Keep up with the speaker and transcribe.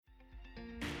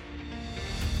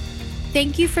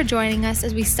Thank you for joining us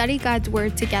as we study God's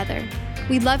Word together.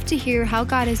 We'd love to hear how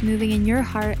God is moving in your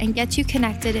heart and get you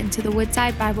connected into the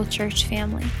Woodside Bible Church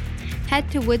family.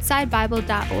 Head to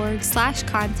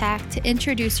woodsidebible.org/contact to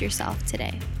introduce yourself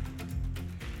today.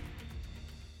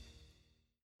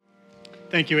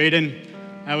 Thank you, Aiden.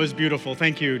 That was beautiful.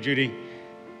 Thank you, Judy.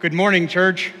 Good morning,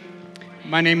 church.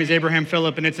 My name is Abraham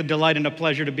Phillip, and it's a delight and a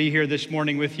pleasure to be here this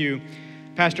morning with you.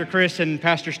 Pastor Chris and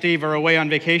Pastor Steve are away on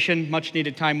vacation, much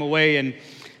needed time away, and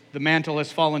the mantle has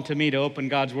fallen to me to open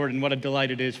God's Word, and what a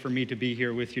delight it is for me to be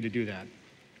here with you to do that.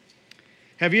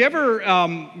 Have you ever,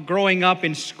 growing up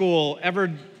in school, ever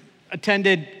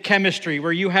attended chemistry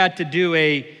where you had to do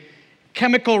a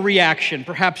chemical reaction?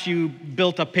 Perhaps you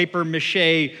built a paper mache,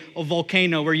 a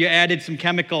volcano, where you added some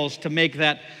chemicals to make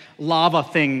that lava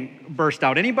thing burst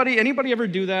out. Anybody ever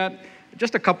do that?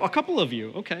 Just a couple of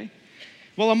you, okay.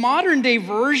 Well, a modern day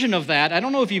version of that, I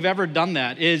don't know if you've ever done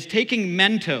that, is taking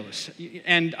Mentos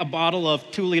and a bottle of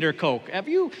 2-liter Coke. Have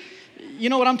you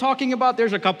know what I'm talking about?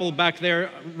 There's a couple back there,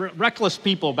 reckless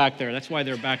people back there. That's why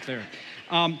they're back there.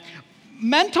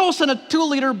 Mentos and a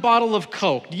 2-liter bottle of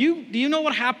Coke. Do you know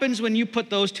what happens when you put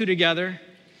those two together?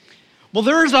 Well,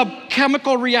 there's a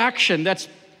chemical reaction that's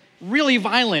really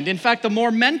violent. In fact, the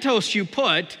more Mentos you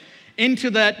put into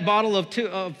that bottle of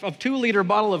 2-liter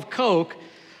bottle of Coke,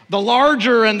 the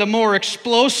larger and the more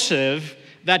explosive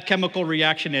that chemical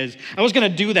reaction is. I was going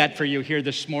to do that for you here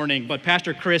this morning, but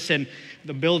Pastor Chris and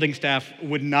the building staff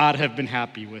would not have been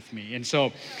happy with me. And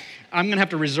so I'm going to have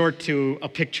to resort to a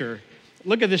picture.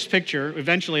 Look at this picture.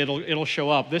 Eventually it'll show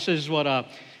up. This is what a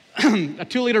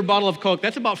 2-liter bottle of Coke,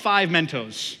 that's about 5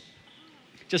 Mentos.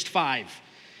 Just 5.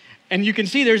 And you can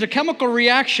see there's a chemical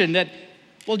reaction that,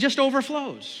 just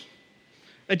overflows.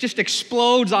 It just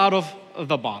explodes out of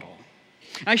the bottle.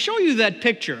 I show you that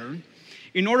picture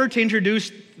in order to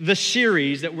introduce the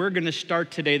series that we're going to start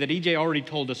today that EJ already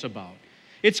told us about.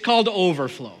 It's called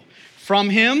Overflow. From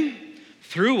Him,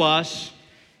 through us,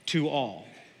 to all.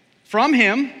 From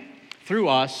Him, through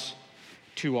us,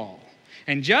 to all.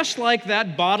 And just like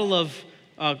that bottle of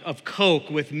Coke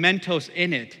with Mentos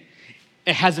in it,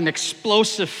 it has an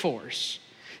explosive force.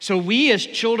 So we as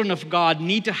children of God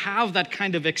need to have that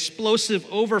kind of explosive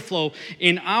overflow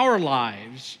in our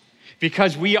lives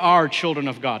because we are children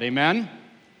of God. Amen?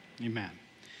 Amen.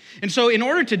 And so in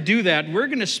order to do that, we're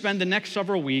going to spend the next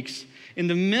several weeks in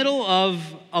the middle of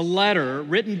a letter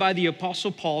written by the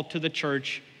Apostle Paul to the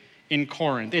church in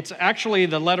Corinth. It's actually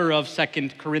the letter of 2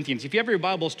 Corinthians. If you have your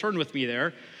Bibles, turn with me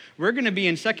there. We're going to be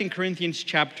in 2 Corinthians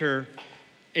chapter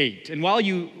 8. And while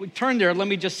you turn there, let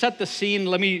me just set the scene.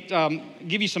 Let me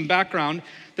give you some background.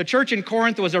 The church in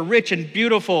Corinth was a rich and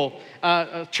beautiful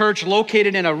church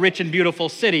located in a rich and beautiful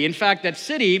city. In fact, that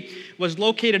city was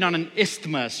located on an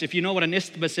isthmus. If you know what an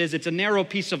isthmus is, it's a narrow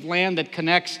piece of land that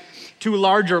connects two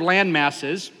larger land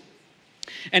masses.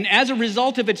 And as a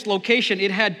result of its location,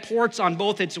 it had ports on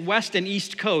both its west and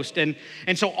east coast. And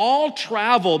so all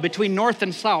travel between north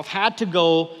and south had to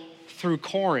go through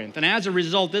Corinth. And as a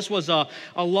result, this was a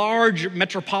large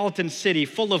metropolitan city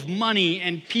full of money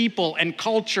and people and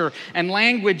culture and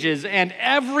languages and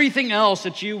everything else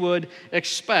that you would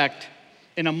expect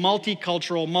in a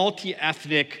multicultural,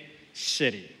 multi-ethnic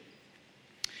city.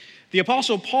 The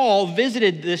Apostle Paul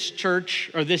visited this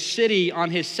church or this city on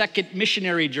his second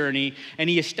missionary journey, and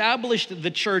he established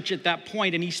the church at that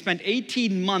point, and he spent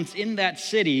 18 months in that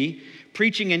city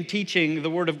preaching and teaching the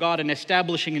Word of God and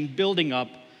establishing and building up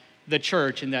the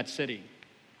church in that city.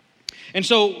 And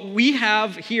so we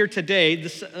have here today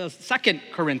the 2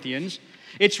 Corinthians.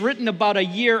 It's written about a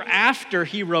year after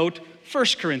he wrote 1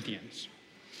 Corinthians.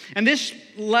 And this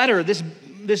letter, this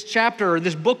chapter,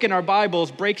 this book in our Bibles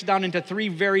breaks down into 3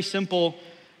 very simple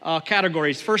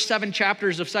categories. First 7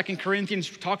 chapters of 2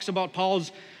 Corinthians talks about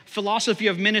Paul's philosophy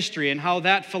of ministry and how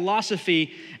that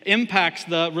philosophy impacts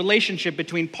the relationship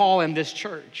between Paul and this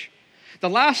church. The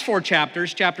last 4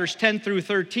 chapters, chapters 10 through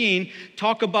 13,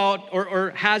 talk about or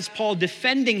has Paul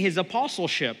defending his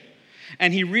apostleship.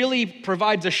 And he really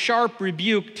provides a sharp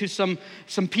rebuke to some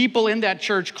people in that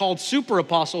church called super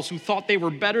apostles who thought they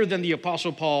were better than the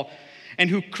Apostle Paul and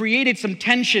who created some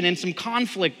tension and some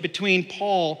conflict between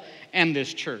Paul and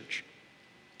this church.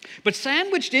 But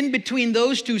sandwiched in between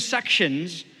those 2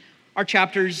 sections are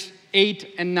chapters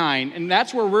 8 and 9, and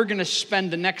that's where we're going to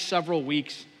spend the next several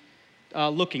weeks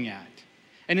looking at.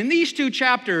 And in these 2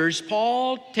 chapters,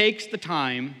 Paul takes the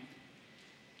time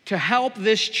to help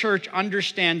this church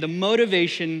understand the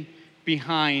motivation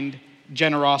behind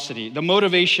generosity. The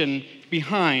motivation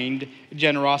behind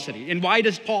generosity. And why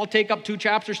does Paul take up 2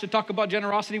 chapters to talk about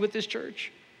generosity with this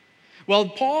church? Well,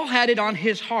 Paul had it on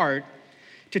his heart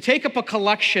to take up a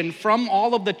collection from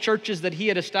all of the churches that he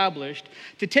had established,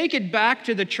 to take it back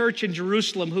to the church in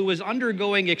Jerusalem who was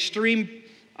undergoing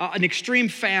an extreme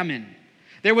famine.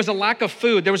 There was a lack of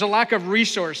food. There was a lack of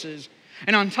resources.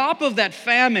 And on top of that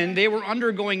famine, they were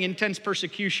undergoing intense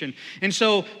persecution. And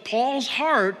so Paul's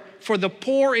heart for the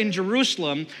poor in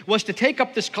Jerusalem was to take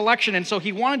up this collection. And so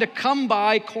he wanted to come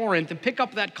by Corinth and pick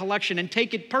up that collection and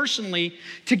take it personally,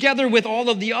 together with all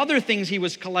of the other things he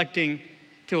was collecting,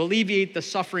 to alleviate the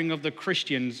suffering of the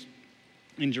Christians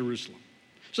in Jerusalem.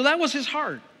 So that was his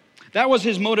heart. That was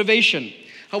his motivation.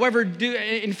 However,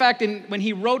 in fact, when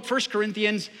he wrote 1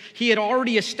 Corinthians, he had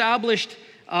already established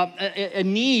a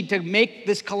need to make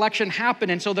this collection happen.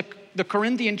 And so the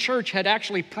Corinthian church had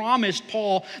actually promised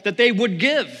Paul that they would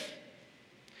give.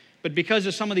 But because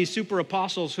of some of these super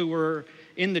apostles who were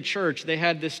in the church, they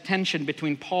had this tension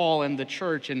between Paul and the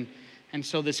church. And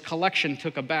so this collection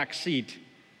took a back seat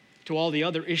to all the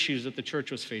other issues that the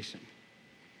church was facing.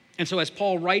 And so as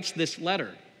Paul writes this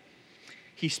letter,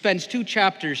 he spends 2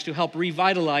 chapters to help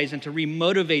revitalize and to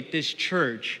remotivate this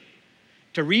church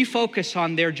to refocus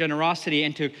on their generosity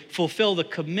and to fulfill the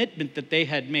commitment that they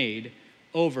had made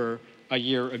over a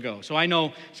year ago. So I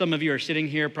know some of you are sitting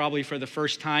here probably for the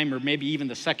first time or maybe even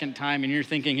the second time, and you're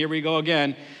thinking, here we go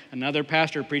again, another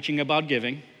pastor preaching about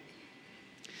giving.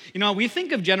 You know, we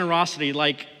think of generosity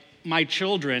like my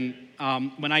children,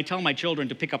 when I tell my children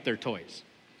to pick up their toys.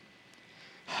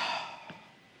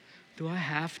 Do I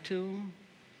have to?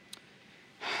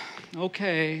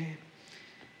 Okay.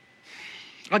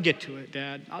 I'll get to it,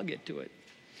 Dad. I'll get to it.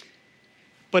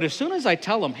 But as soon as I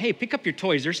tell them, hey, pick up your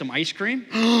toys, there's some ice cream.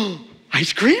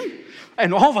 Ice cream?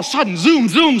 And all of a sudden, zoom,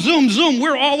 zoom, zoom, zoom.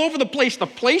 We're all over the place. The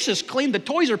place is clean. The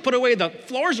toys are put away. The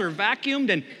floors are vacuumed.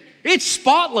 And it's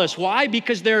spotless. Why?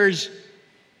 Because there's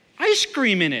ice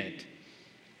cream in it.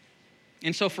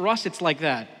 And so for us, it's like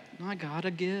that. I gotta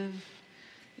give.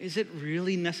 Is it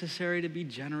really necessary to be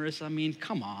generous? I mean,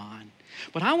 come on.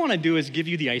 What I want to do is give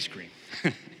you the ice cream.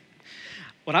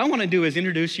 What I want to do is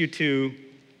introduce you to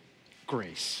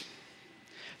grace.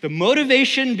 The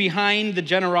motivation behind the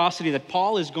generosity that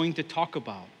Paul is going to talk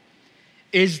about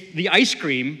is the ice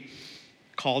cream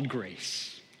called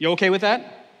grace. You okay with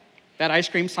that? That ice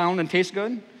cream sound and taste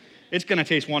good? It's going to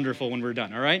taste wonderful when we're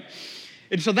done, all right?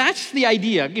 And so that's the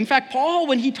idea. In fact, Paul,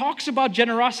 when he talks about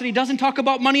generosity, doesn't talk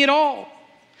about money at all.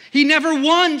 He never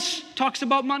once talks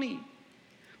about money.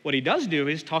 What he does do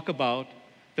is talk about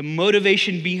the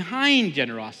motivation behind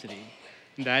generosity,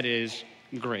 and that is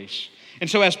grace. And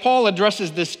so as Paul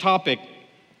addresses this topic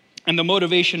and the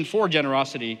motivation for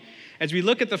generosity, as we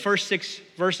look at the first 6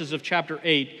 verses of chapter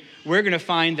 8, we're going to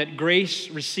find that grace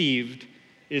received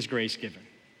is grace given.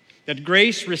 That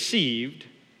grace received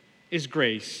is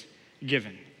grace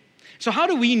given. So how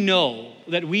do we know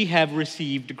that we have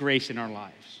received grace in our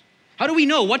lives? How do we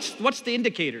know? What's the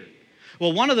indicator?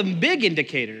 Well, one of the big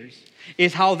indicators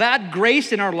is how that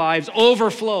grace in our lives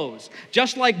overflows.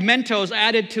 Just like Mentos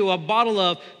added to a bottle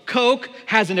of Coke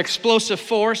has an explosive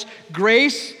force,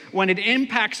 grace, when it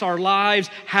impacts our lives,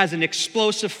 has an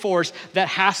explosive force that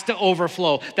has to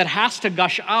overflow, that has to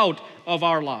gush out of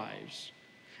our lives.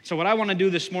 So what I want to do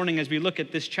this morning as we look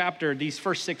at this chapter, these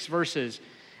first 6 verses,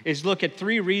 is look at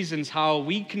 3 reasons how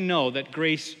we can know that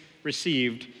grace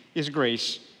received is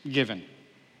grace given.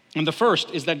 And the first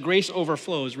is that grace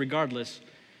overflows regardless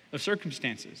of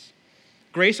circumstances.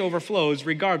 Grace overflows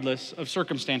regardless of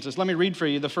circumstances. Let me read for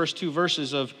you the first 2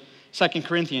 verses of 2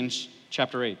 Corinthians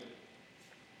chapter 8.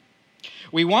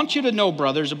 We want you to know,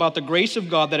 brothers, about the grace of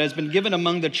God that has been given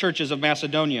among the churches of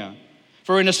Macedonia.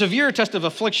 For in a severe test of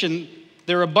affliction,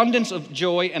 their abundance of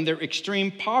joy and their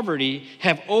extreme poverty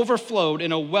have overflowed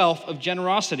in a wealth of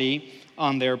generosity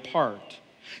on their part.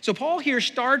 So Paul here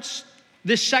starts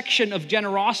this section of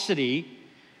generosity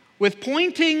with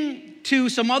pointing to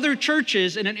some other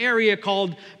churches in an area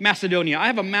called Macedonia. I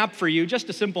have a map for you, just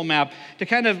a simple map, to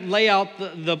kind of lay out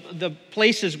the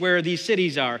places where these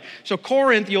cities are. So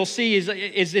Corinth, you'll see,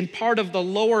 is in part of the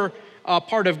lower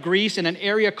part of Greece in an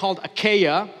area called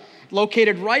Achaia,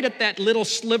 located right at that little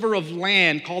sliver of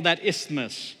land called that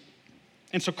isthmus.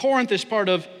 And so Corinth is part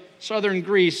of southern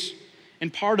Greece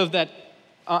and part of that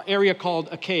area called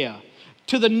Achaia.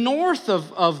 To the north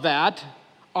of that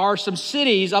are some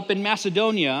cities up in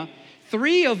Macedonia,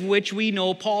 3 of which we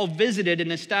know Paul visited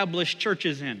and established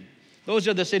churches in. Those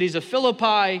are the cities of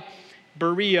Philippi,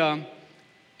 Berea,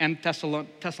 and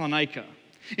Thessalonica.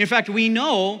 In fact, we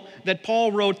know that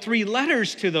Paul wrote 3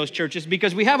 letters to those churches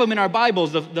because we have them in our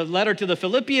Bibles, the letter to the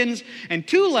Philippians and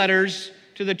 2 letters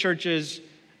to the churches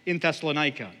in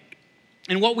Thessalonica.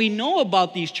 And what we know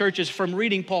about these churches from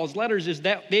reading Paul's letters is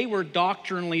that they were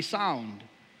doctrinally sound.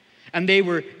 And they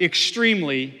were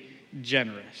extremely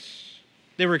generous.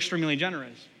 They were extremely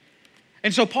generous.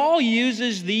 And so Paul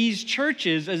uses these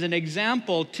churches as an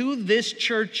example to this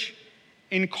church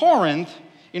in Corinth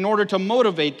in order to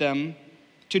motivate them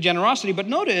to generosity. But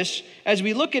notice, as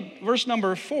we look at verse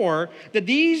number 4, that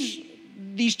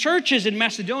these churches in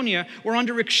Macedonia were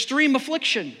under extreme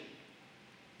affliction.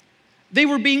 They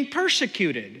were being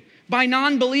persecuted by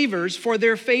non-believers for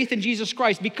their faith in Jesus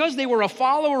Christ. Because they were a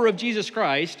follower of Jesus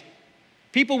Christ,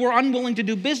 people were unwilling to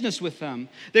do business with them.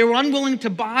 They were unwilling to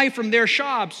buy from their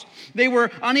shops. They were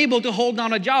unable to hold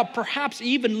down a job, perhaps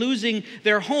even losing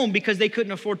their home because they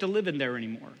couldn't afford to live in there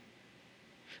anymore.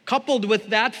 Coupled with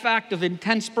that fact of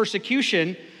intense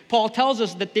persecution, Paul tells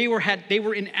us that they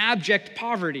were in abject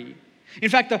poverty. In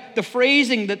fact, the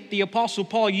phrasing that the Apostle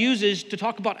Paul uses to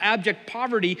talk about abject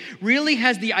poverty really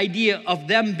has the idea of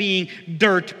them being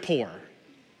dirt poor.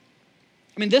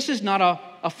 I mean, this is not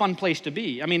a fun place to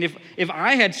be. I mean, if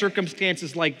I had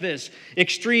circumstances like this,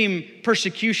 extreme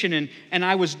persecution and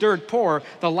I was dirt poor,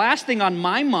 the last thing on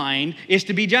my mind is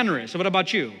to be generous. So what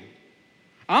about you?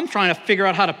 I'm trying to figure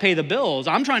out how to pay the bills.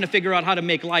 I'm trying to figure out how to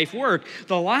make life work.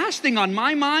 The last thing on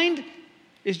my mind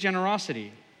is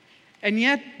generosity. And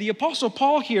yet, the Apostle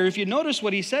Paul here, if you notice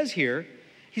what he says here,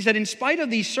 he said, in spite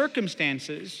of these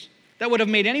circumstances that would have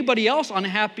made anybody else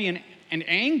unhappy and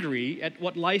angry at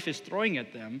what life is throwing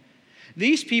at them,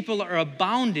 these people are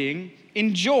abounding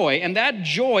in joy, and that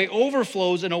joy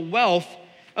overflows in a wealth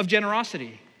of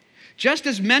generosity. Just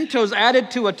as Mentos added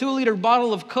to a 2-liter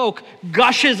bottle of Coke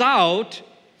gushes out,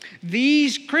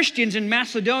 these Christians in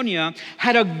Macedonia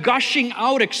had a gushing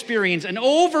out experience, an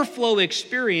overflow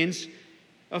experience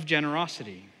of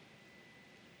generosity.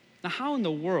 Now, how in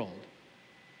the world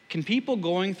can people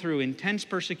going through intense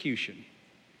persecution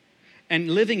and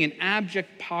living in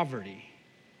abject poverty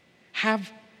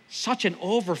have such an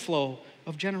overflow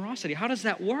of generosity? How does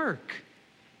that work?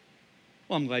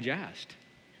 Well, I'm glad you asked.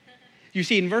 You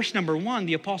see, in verse number 1,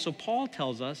 the Apostle Paul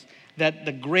tells us that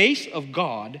the grace of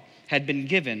God had been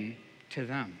given to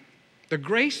them. The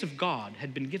grace of God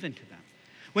had been given to them.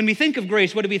 When we think of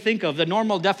grace, what do we think of? The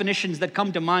normal definitions that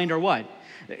come to mind are what?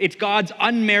 It's God's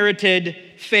unmerited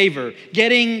favor,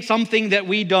 getting something that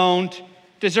we don't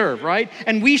deserve, right?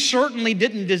 And we certainly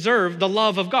didn't deserve the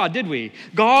love of God, did we?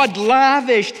 God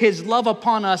lavished his love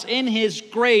upon us in his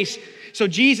grace. So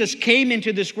Jesus came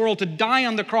into this world to die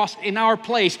on the cross in our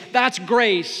place. That's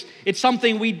grace. It's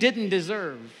something we didn't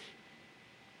deserve.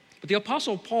 But the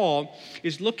Apostle Paul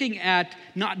is looking at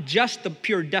not just the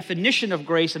pure definition of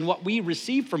grace and what we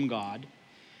receive from God,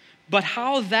 but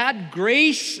how that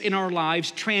grace in our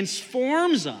lives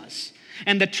transforms us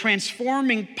and the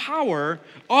transforming power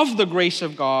of the grace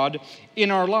of God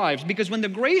in our lives. Because when the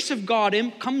grace of God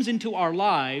comes into our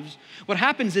lives, what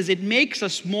happens is it makes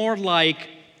us more like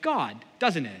God,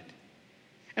 doesn't it?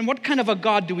 And what kind of a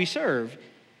God do we serve?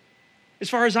 As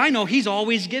far as I know, he's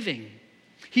always giving.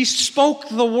 He spoke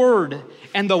the word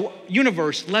and the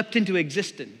universe leapt into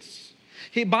existence.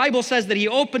 The Bible says that he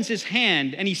opens his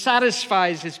hand and he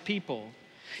satisfies his people.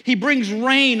 He brings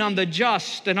rain on the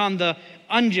just and on the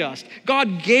unjust.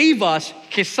 God gave us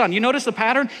his son. You notice the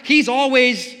pattern? He's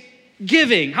always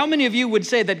giving. How many of you would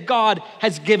say that God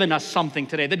has given us something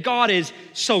today? That God is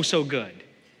so good?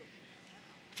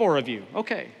 4 of you.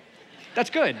 Okay, that's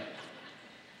good.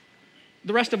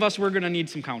 The rest of us, we're going to need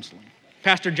some counseling.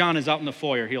 Pastor John is out in the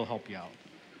foyer. He'll help you out.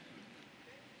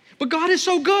 But God is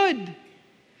so good.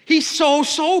 He's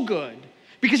so good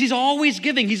because he's always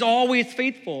giving. He's always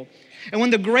faithful. And when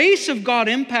the grace of God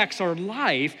impacts our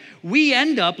life, we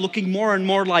end up looking more and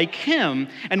more like him.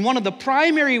 And one of the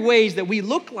primary ways that we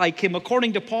look like him,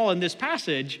 according to Paul in this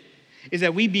passage, is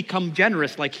that we become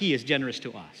generous like he is generous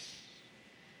to us.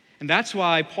 And that's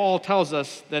why Paul tells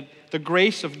us that the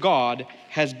grace of God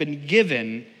has been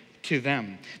given to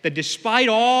them. That despite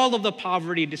all of the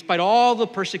poverty, despite all the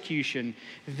persecution,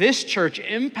 this church,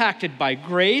 impacted by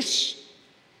grace,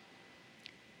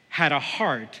 had a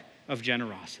heart of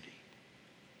generosity.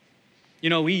 You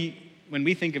know, when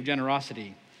we think of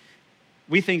generosity,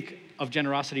 we think of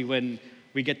generosity when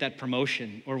we get that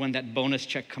promotion or when that bonus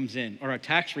check comes in or our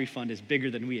tax refund is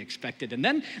bigger than we expected. And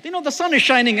then, you know, the sun is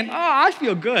shining and, I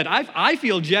feel good. I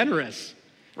feel generous,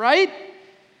 right?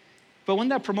 But when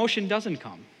that promotion doesn't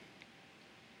come,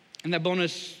 and that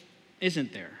bonus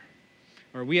isn't there,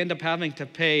 or we end up having to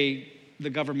pay the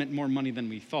government more money than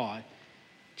we thought,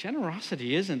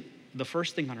 generosity isn't the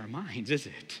first thing on our minds, is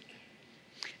it?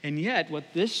 And yet, what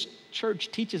this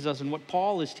church teaches us and what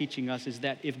Paul is teaching us is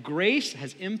that if grace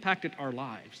has impacted our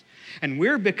lives and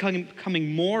we're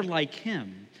becoming more like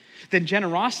him, then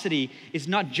generosity is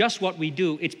not just what we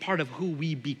do, it's part of who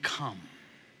we become.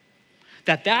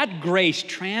 that grace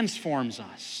transforms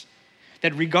us.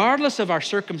 That regardless of our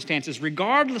circumstances,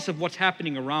 regardless of what's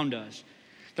happening around us,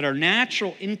 that our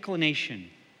natural inclination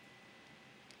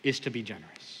is to be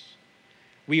generous.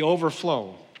 We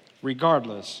overflow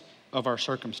regardless of our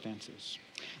circumstances.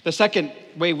 The second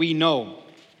way we know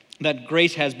that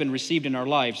grace has been received in our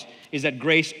lives is that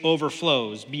grace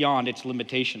overflows beyond its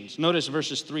limitations. Notice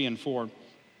verses 3 and 4.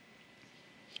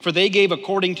 For they gave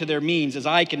according to their means, as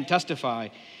I can testify,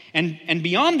 and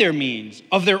beyond their means,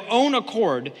 of their own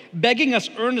accord, begging us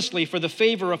earnestly for the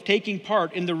favor of taking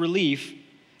part in the relief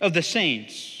of the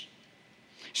saints.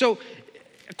 So,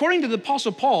 according to the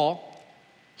Apostle Paul,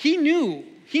 he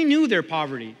knew their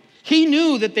poverty. He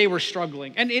knew that they were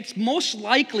struggling. And it's most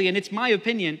likely, and it's my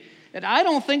opinion, that I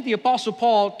don't think the Apostle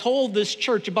Paul told this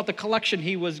church about the collection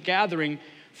he was gathering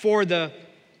for the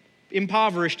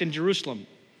impoverished in Jerusalem.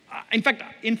 In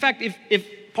fact, if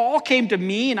Paul came to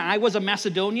me and I was a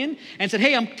Macedonian and said,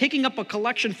 hey, I'm taking up a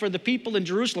collection for the people in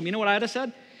Jerusalem, you know what I'd have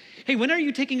said? Hey, when are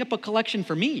you taking up a collection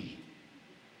for me?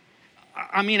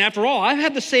 I mean, after all, I've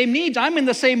had the same needs. I'm in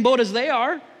the same boat as they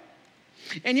are.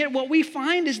 And yet what we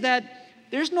find is that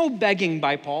there's no begging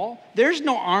by Paul. There's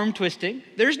no arm twisting.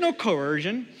 There's no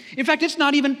coercion. In fact, it's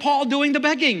not even Paul doing the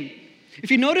begging.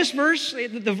 If you notice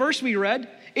the verse we read,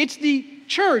 it's the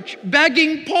church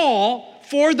begging Paul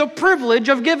for the privilege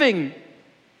of giving.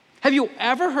 Have you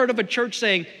ever heard of a church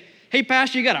saying, hey,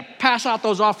 pastor, you got to pass out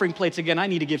those offering plates again. I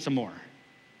need to give some more.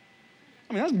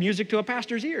 I mean, that's music to a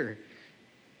pastor's ear.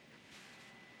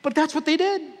 But that's what they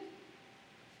did.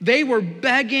 They were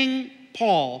begging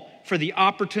Paul for the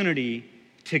opportunity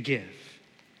to give.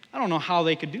 I don't know how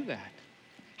they could do that.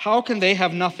 How can they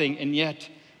have nothing and yet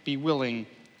be willing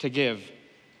to give?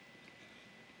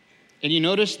 And you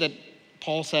notice that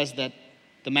Paul says that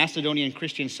the Macedonian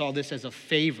Christians saw this as a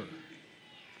favor.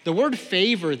 The word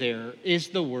favor there is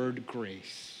the word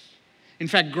grace. In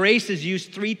fact, grace is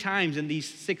used 3 times in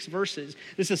these 6 verses.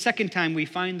 This is the second time we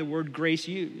find the word grace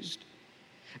used.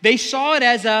 They saw it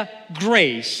as a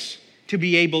grace to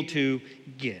be able to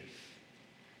give.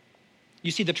 You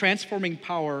see, the transforming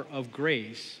power of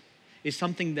grace is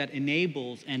something that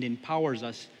enables and empowers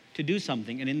us to do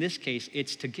something. And in this case,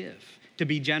 it's to give, to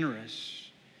be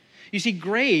generous. You see,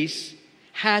 grace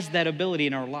has that ability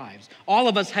in our lives. All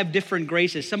of us have different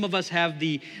graces. Some of us have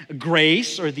the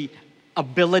grace or the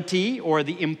ability or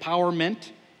the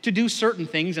empowerment to do certain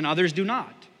things, and others do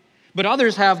not. But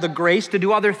others have the grace to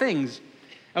do other things.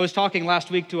 I was talking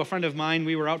last week to a friend of mine.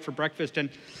 We were out for breakfast, and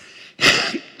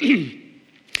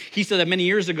he said that many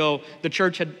years ago, the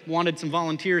church had wanted some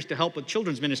volunteers to help with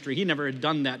children's ministry. He never had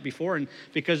done that before, and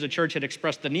because the church had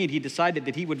expressed the need, he decided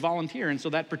that he would volunteer. And so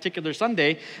that particular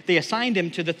Sunday, they assigned him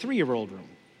to the 3-year-old room.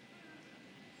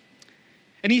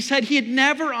 And he said he had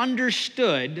never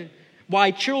understood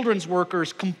why children's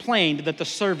workers complained that the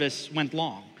service went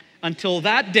long until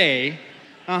that day.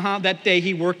 That day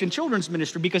he worked in children's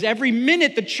ministry, because every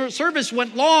minute the service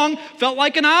went long felt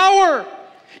like an hour.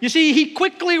 You see, he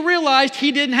quickly realized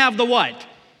he didn't have the what?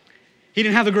 He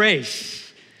didn't have the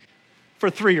grace for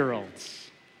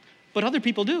 3-year-olds. But other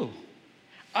people do.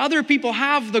 Other people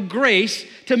have the grace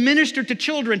to minister to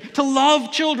children, to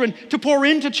love children, to pour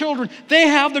into children. They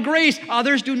have the grace.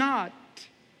 Others do not.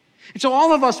 And so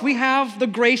all of us, we have the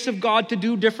grace of God to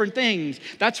do different things.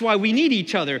 That's why we need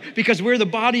each other, because we're the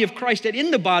body of Christ, and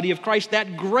in the body of Christ,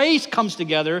 that grace comes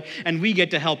together, and we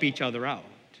get to help each other out.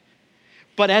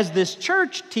 But as this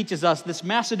church teaches us, this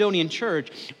Macedonian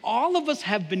church, all of us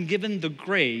have been given the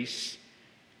grace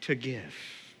to give.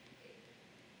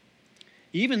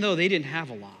 Even though they didn't have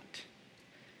a lot,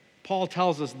 Paul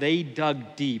tells us they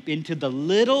dug deep into the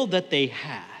little that they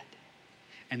had,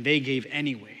 and they gave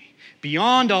anyway,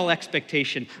 beyond all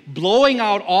expectation, blowing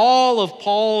out all of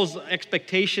Paul's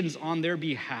expectations on their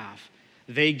behalf.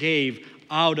 They gave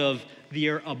out of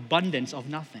their abundance of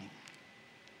nothing,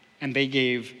 and they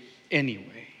gave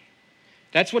anyway.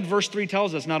 That's what verse 3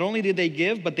 tells us. Not only did they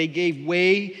give, but they gave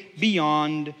way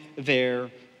beyond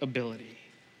their ability.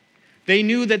 They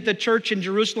knew that the church in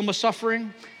Jerusalem was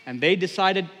suffering, and they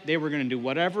decided they were going to do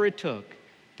whatever it took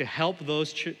to help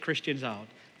those Christians out,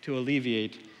 to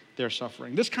alleviate their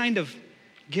suffering. This kind of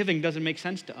giving doesn't make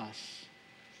sense to us.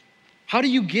 How do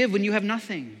you give when you have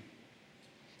nothing?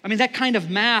 I mean, that kind of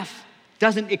math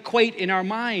doesn't equate in our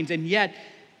minds, and yet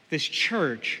this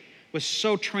church was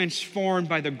so transformed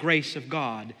by the grace of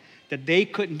God that they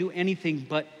couldn't do anything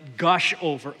but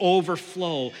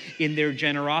overflow in their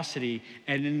generosity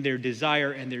and in their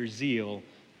desire and their zeal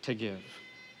to give.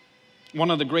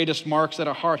 One of the greatest marks that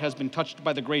a heart has been touched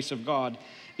by the grace of God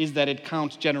is that it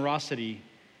counts generosity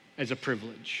as a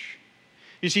privilege.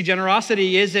 You see,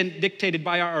 generosity isn't dictated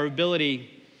by our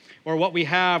ability or what we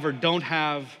have or don't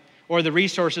have or the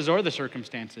resources or the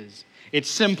circumstances. It's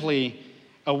simply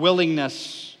a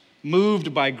willingness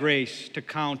moved by grace to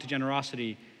count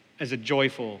generosity as a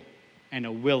joyful and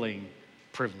a willing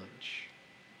privilege.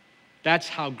 That's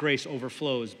how grace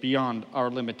overflows beyond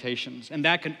our limitations. And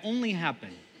that can only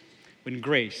happen when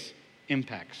grace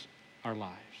impacts our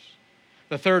lives.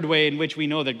 The third way in which we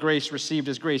know that grace received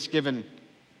is grace given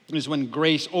is when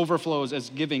grace overflows as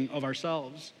giving of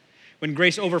ourselves. When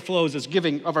grace overflows as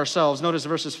giving of ourselves. Notice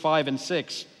verses 5 and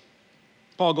 6.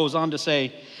 Paul goes on to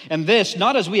say, and this,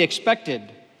 not as we expected,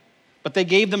 but they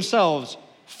gave themselves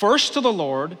first to the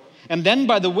Lord, and then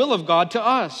by the will of God to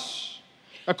us.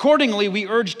 Accordingly, we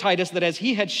urge Titus that as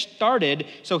he had started,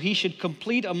 so he should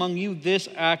complete among you this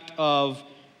act of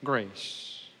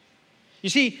grace. You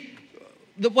see,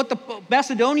 what the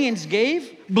Macedonians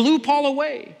gave blew Paul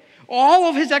away. All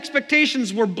of his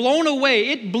expectations were blown away.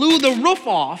 It blew the roof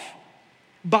off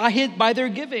by their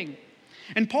giving.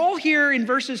 And Paul here in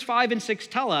verses 5 and 6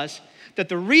 tell us that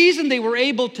the reason they were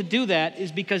able to do that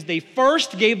is because they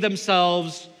first gave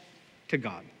themselves to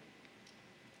God.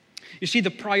 You see,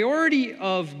 the priority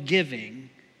of giving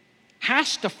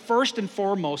has to first and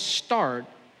foremost start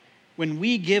when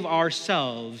we give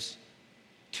ourselves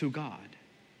to God.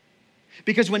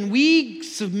 Because when we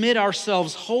submit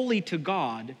ourselves wholly to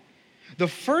God, the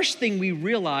first thing we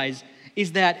realize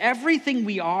is that everything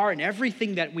we are and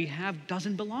everything that we have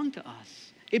doesn't belong to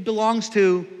us. It belongs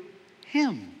to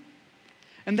Him.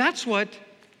 And that's what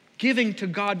giving to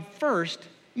God first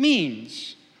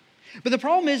means. But the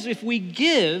problem is if we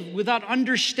give without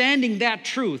understanding that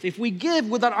truth, if we give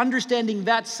without understanding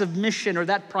that submission or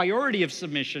that priority of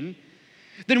submission,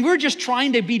 then we're just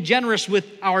trying to be generous with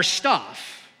our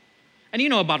stuff. And you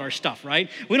know about our stuff, right?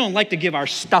 We don't like to give our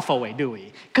stuff away, do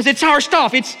we? Because it's our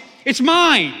stuff. It's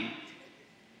mine.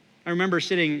 I remember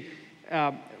sitting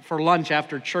for lunch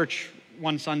after church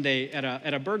one Sunday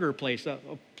at a burger place, a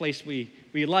place we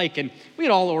like, and we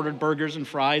had all ordered burgers and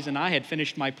fries, and I had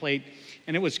finished my plate,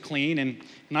 and it was clean, and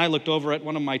I looked over at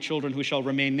one of my children who shall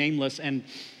remain nameless, and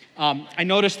I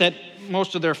noticed that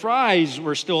most of their fries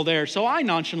were still there, so I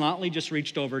nonchalantly just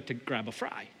reached over to grab a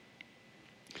fry.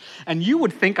 And you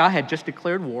would think I had just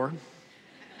declared war.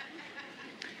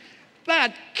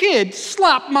 That kid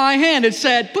slapped my hand and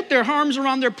said, put their arms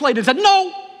around their plate and said,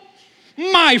 no,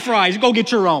 my fries, go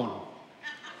get your own.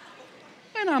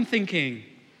 And I'm thinking,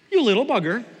 you little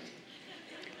bugger,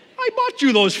 I bought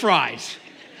you those fries.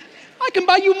 I can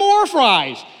buy you more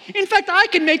fries. In fact, I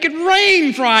can make it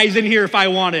rain fries in here if I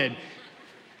wanted.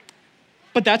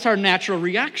 But that's our natural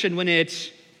reaction when it's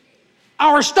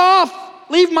our stuff.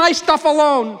 Leave my stuff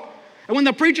alone. And when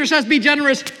the preacher says be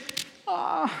generous,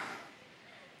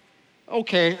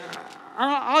 okay,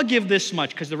 I'll give this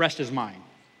much because the rest is mine.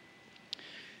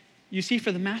 You see,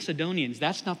 for the Macedonians,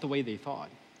 that's not the way they thought.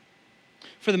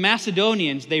 For the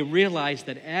Macedonians, they realized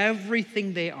that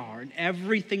everything they are and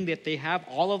everything that they have,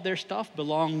 all of their stuff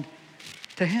belonged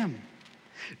to Him.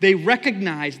 They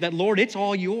recognized that, Lord, it's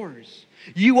all yours.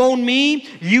 You own me.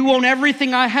 You own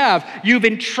everything I have. You've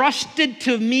entrusted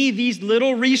to me these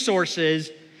little resources,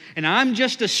 and I'm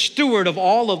just a steward of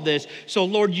all of this. So,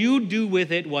 Lord, you do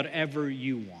with it whatever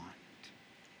you want.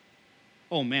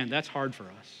 Oh, man, that's hard for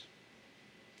us.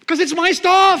 Because it's my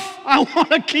stuff. I want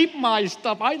to keep my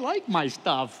stuff. I like my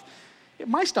stuff.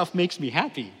 My stuff makes me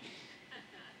happy.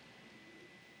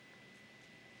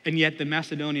 And yet the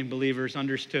Macedonian believers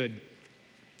understood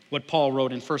what Paul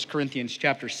wrote in 1 Corinthians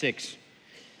chapter 6,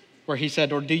 where he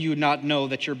said, or do you not know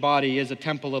that your body is a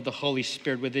temple of the Holy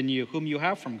Spirit within you, whom you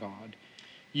have from God?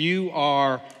 You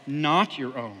are not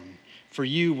your own, for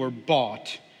you were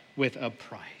bought with a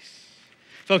price.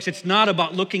 Folks, it's not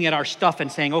about looking at our stuff and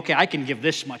saying, okay, I can give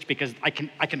this much because I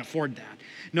can afford that.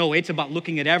 No, it's about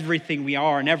looking at everything we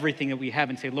are and everything that we have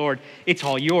and say, Lord, it's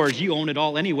all yours. You own it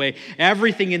all anyway.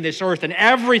 Everything in this earth and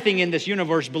everything in this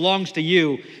universe belongs to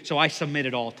you, so I submit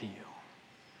it all to you.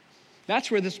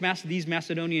 That's where these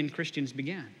Macedonian Christians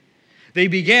began. They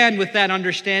began with that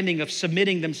understanding of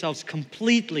submitting themselves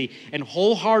completely and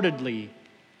wholeheartedly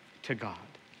to God.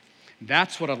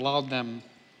 That's what allowed them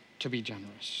to be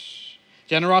generous.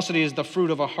 Generosity is the fruit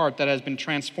of a heart that has been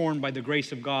transformed by the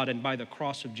grace of God and by the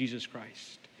cross of Jesus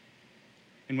Christ.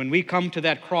 And when we come to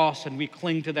that cross and we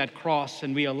cling to that cross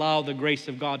and we allow the grace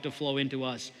of God to flow into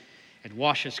us and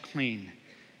wash us clean,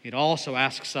 it also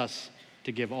asks us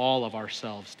to give all of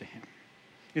ourselves to Him.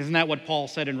 Isn't that what Paul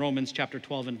said in Romans chapter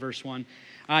 12 and verse 1?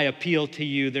 I appeal to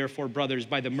you, therefore, brothers,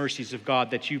 by the mercies of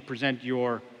God, that you present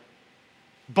your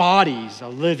bodies a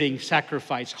living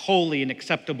sacrifice, holy and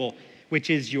acceptable, which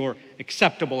is your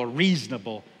acceptable or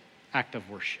reasonable act of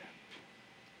worship.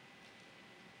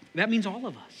 That means all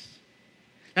of us.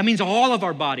 That means all of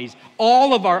our bodies,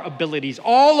 all of our abilities,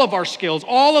 all of our skills,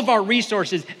 all of our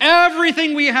resources,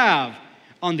 everything we have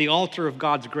on the altar of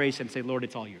God's grace and say, Lord,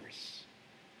 it's all yours.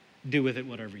 Do with it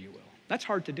whatever you will. That's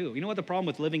hard to do. You know what the problem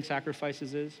with living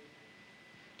sacrifices is?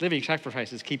 Living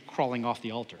sacrifices keep crawling off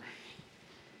the altar.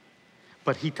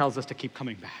 But he tells us to keep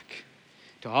coming back,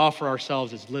 to offer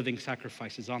ourselves as living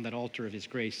sacrifices on that altar of his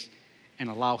grace and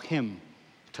allow him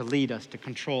to lead us, to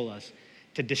control us,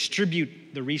 to distribute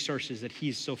the resources that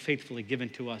he's so faithfully given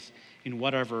to us in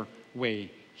whatever way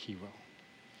he will.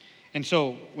 And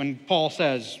so when Paul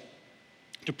says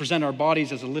to present our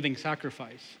bodies as a living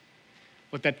sacrifice,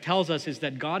 what that tells us is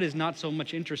that God is not so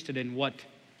much interested in what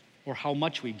or how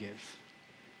much we give.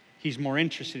 He's more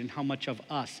interested in how much of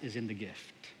us is in the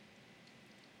gift.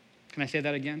 Can I say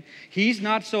that again? He's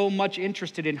not so much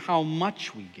interested in how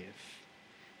much we give.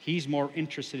 He's more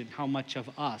interested in how much of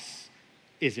us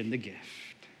is in the gift.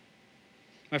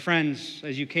 My friends,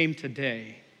 as you came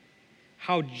today,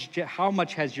 how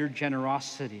much has your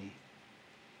generosity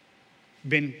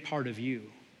been part of you?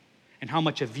 And how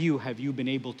much of you have you been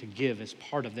able to give as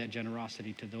part of that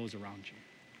generosity to those around you?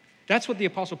 That's what the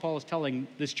Apostle Paul is telling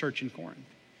this church in Corinth.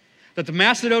 That the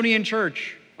Macedonian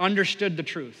church understood the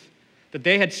truth. That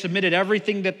they had submitted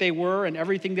everything that they were and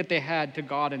everything that they had to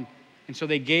God. And so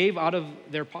they gave out of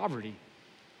their poverty.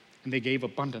 And they gave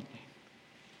abundantly.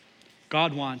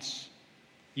 God wants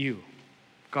you.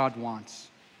 God wants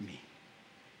me.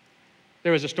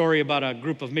 There was a story about a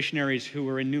group of missionaries who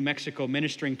were in New Mexico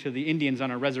ministering to the Indians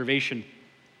on a reservation.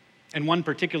 And one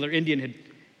particular Indian had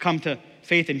come to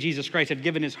faith in Jesus Christ, had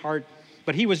given his heart,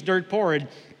 but he was dirt poor. And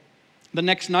the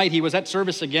next night he was at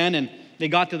service again, and they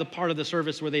got to the part of the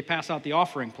service where they pass out the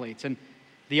offering plates. And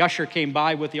the usher came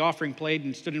by with the offering plate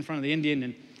and stood in front of the Indian.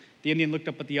 And the Indian looked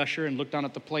up at the usher and looked down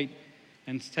at the plate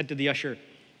and said to the usher,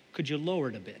 "Could you lower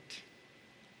it a bit?"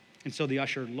 And so the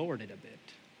usher lowered it a bit.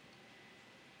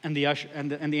 And the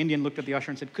Indian looked at the usher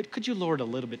and said, could you lower it a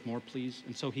little bit more, please?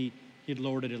 And so he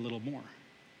lowered it a little more.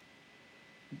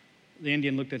 The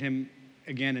Indian looked at him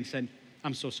again and said,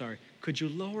 "I'm so sorry. Could you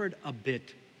lower it a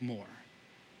bit more?"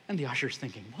 And the usher's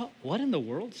thinking, what in the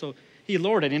world? So he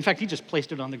lowered it. In fact, he just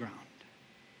placed it on the ground.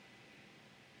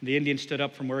 The Indian stood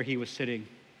up from where he was sitting,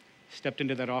 stepped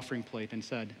into that offering plate and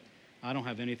said, "I don't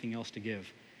have anything else to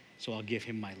give, so I'll give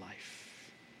him my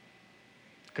life.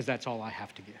 Because that's all I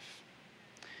have to give."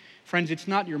 Friends, it's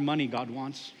not your money God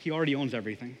wants. He already owns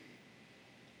everything.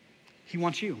 He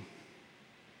wants you.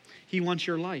 He wants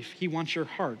your life. He wants your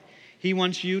heart. He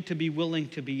wants you to be willing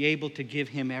to be able to give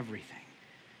him everything.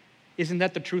 Isn't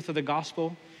that the truth of the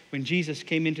gospel? When Jesus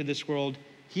came into this world,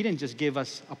 he didn't just give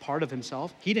us a part of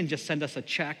himself. He didn't just send us a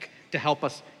check to help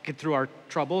us get through our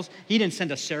troubles. He didn't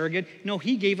send a surrogate. No,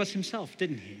 he gave us himself,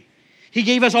 didn't he? He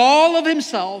gave us all of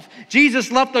himself.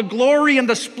 Jesus left the glory and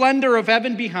the splendor of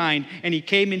heaven behind, and he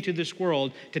came into this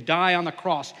world to die on the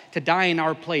cross, to die in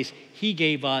our place. He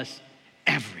gave us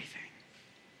everything.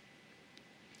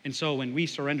 And so when we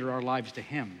surrender our lives to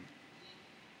him,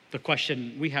 the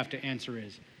question we have to answer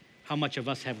is, how much of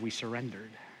us have we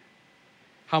surrendered?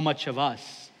 How much of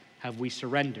us have we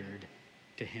surrendered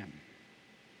to him?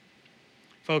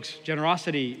 Folks,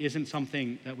 generosity isn't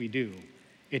something that we do.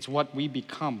 It's what we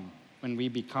become when we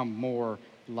become more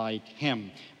like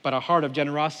him. But a heart of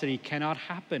generosity cannot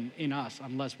happen in us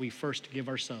unless we first give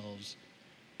ourselves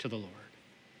to the Lord.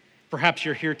 Perhaps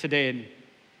you're here today and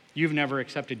you've never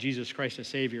accepted Jesus Christ as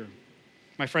Savior.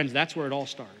 My friends, that's where it all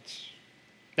starts.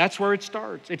 That's where it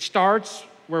starts. It starts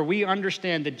where we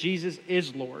understand that Jesus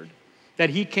is Lord,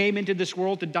 that he came into this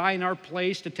world to die in our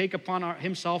place, to take upon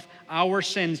himself our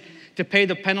sins, to pay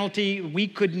the penalty we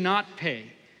could not pay,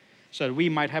 so that we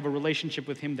might have a relationship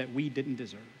with him that we didn't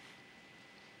deserve.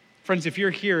 Friends, if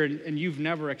you're here and you've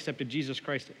never accepted Jesus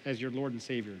Christ as your Lord and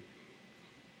Savior,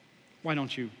 why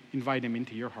don't you invite him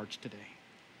into your hearts today?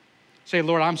 Say,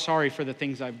 "Lord, I'm sorry for the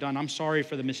things I've done. I'm sorry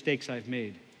for the mistakes I've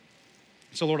made.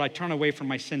 So, Lord, I turn away from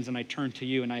my sins and I turn to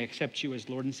you and I accept you as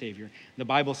Lord and Savior." The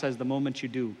Bible says the moment you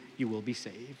do, you will be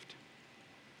saved.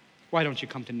 Why don't you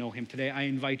come to know him today? I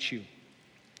invite you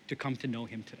to come to know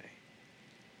him today.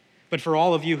 But for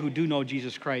all of you who do know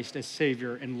Jesus Christ as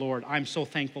Savior and Lord, I'm so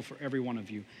thankful for every one of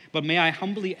you. But may I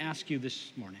humbly ask you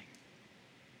this morning,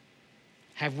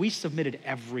 have we submitted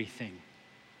everything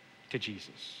to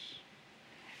Jesus?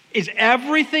 Is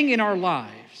everything in our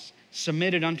lives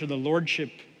submitted unto the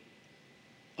lordship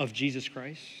of Jesus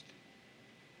Christ?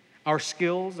 Our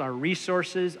skills, our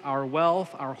resources, our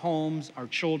wealth, our homes, our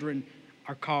children,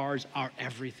 our cars, our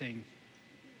everything.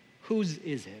 Whose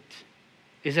is it?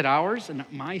 Is it ours and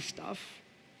my stuff?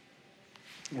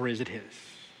 Or is it his?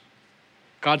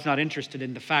 God's not interested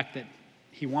in the fact that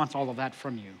he wants all of that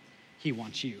from you. He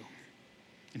wants you.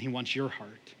 And he wants your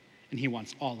heart. And he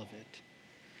wants all of it.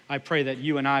 I pray that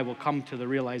you and I will come to the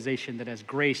realization that as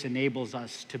grace enables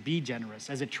us to be generous,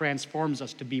 as it transforms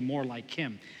us to be more like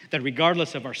him, that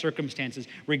regardless of our circumstances,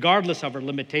 regardless of our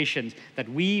limitations, that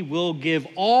we will give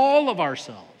all of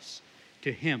ourselves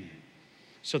to him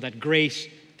so that grace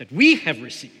that we have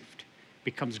received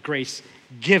becomes grace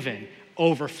given,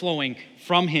 overflowing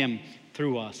from him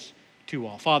through us to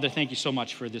all. Father, thank you so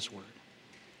much for this word.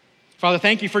 Father,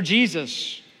 thank you for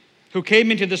Jesus, who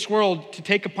came into this world to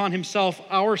take upon himself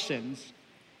our sins,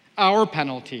 our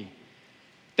penalty,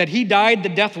 that he died the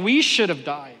death we should have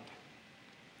died.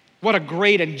 What a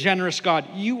great and generous God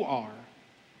you are,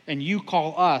 and you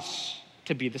call us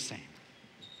to be the same.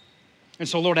 And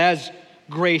so, Lord, as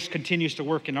grace continues to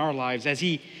work in our lives, as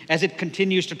it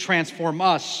continues to transform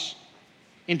us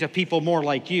into people more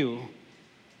like you,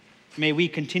 may we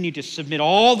continue to submit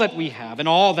all that we have and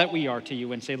all that we are to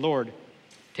you and say, Lord,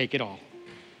 take it all.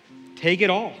 Take it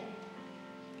all.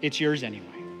 It's yours anyway.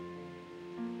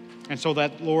 And so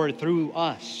that, Lord, through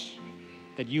us,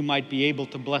 that you might be able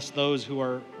to bless those who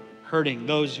are hurting,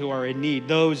 those who are in need,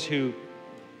 those who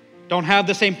don't have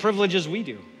the same privileges we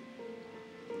do,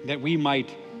 that we might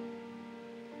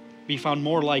be found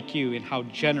more like you in how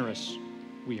generous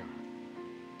we are.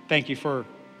 Thank you for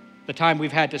the time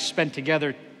we've had to spend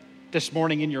together this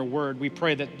morning in your word. We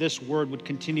pray that this word would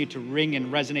continue to ring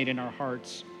and resonate in our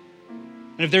hearts.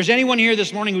 And if there's anyone here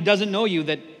this morning who doesn't know you,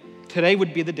 that today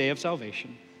would be the day of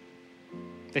salvation,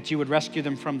 that you would rescue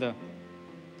them from the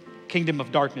kingdom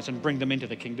of darkness and bring them into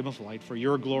the kingdom of light for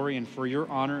your glory and for your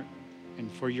honor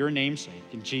and for your name's sake,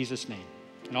 in Jesus' name.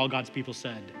 And all God's people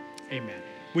said, amen.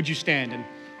 Would you stand and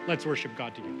let's worship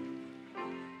God together.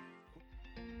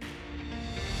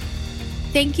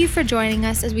 Thank you for joining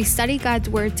us as we study God's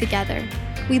Word together.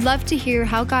 We'd love to hear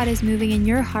how God is moving in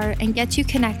your heart and get you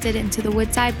connected into the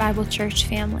Woodside Bible Church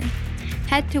family.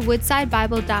 Head to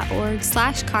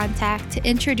woodsidebible.org/contact to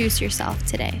introduce yourself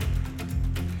today.